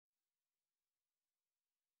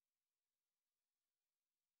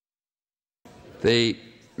The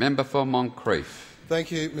member for Moncrieff. Thank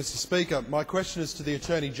you, Mr Speaker. My question is to the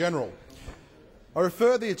Attorney-General. I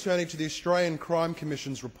refer the Attorney to the Australian Crime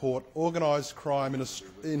Commission's report, Organised Crime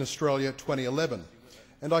in Australia 2011.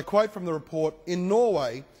 And I quote from the report, "In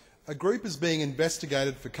Norway, a group is being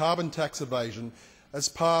investigated for carbon tax evasion as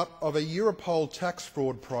part of a Europol tax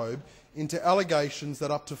fraud probe into allegations that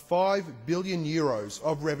up to €5 billion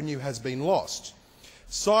of revenue has been lost.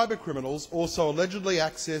 Cybercriminals also allegedly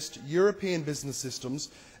accessed European business systems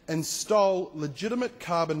and stole legitimate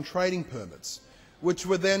carbon trading permits, which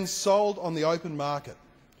were then sold on the open market."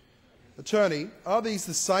 Attorney, are these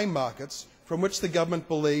the same markets from which the government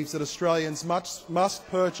believes that Australians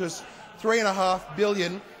must purchase $3.5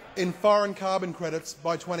 billion in foreign carbon credits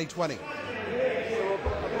by 2020?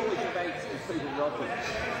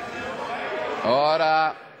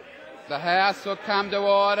 Order. The House will come to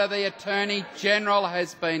order. The Attorney-General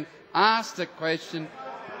has been asked a question.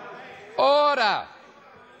 Order.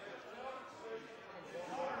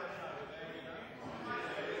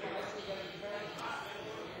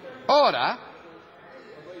 Order.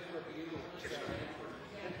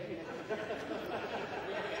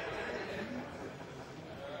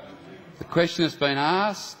 The question has been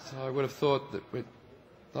asked. I would have thought that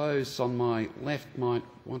those on my left might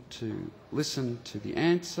want to listen to the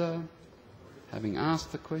answer, having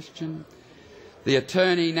asked the question. The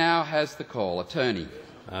Attorney now has the call. Attorney.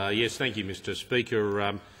 Yes, thank you, Mr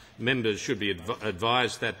Speaker. Members should be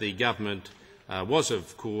advised that the government was,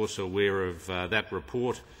 of course, aware of that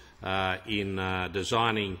report in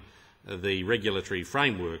designing the regulatory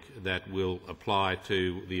framework that will apply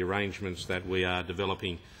to the arrangements that we are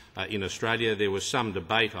developing in Australia. There was some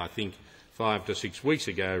debate, I think, 5 to 6 weeks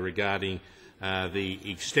ago regarding the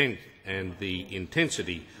extent and the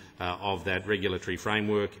intensity of that regulatory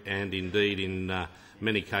framework, and indeed in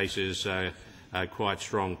many cases quite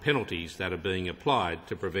strong penalties that are being applied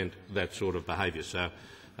to prevent that sort of behaviour. So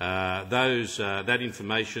that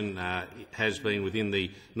information has been within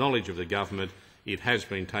the knowledge of the government. It has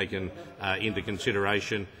been taken into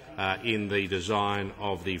consideration in the design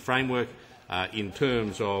of the framework. In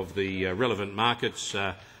terms of the relevant markets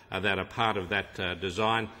that are part of that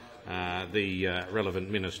design, the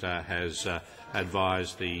relevant minister has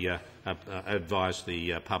advised the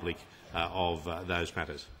public of those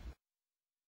matters.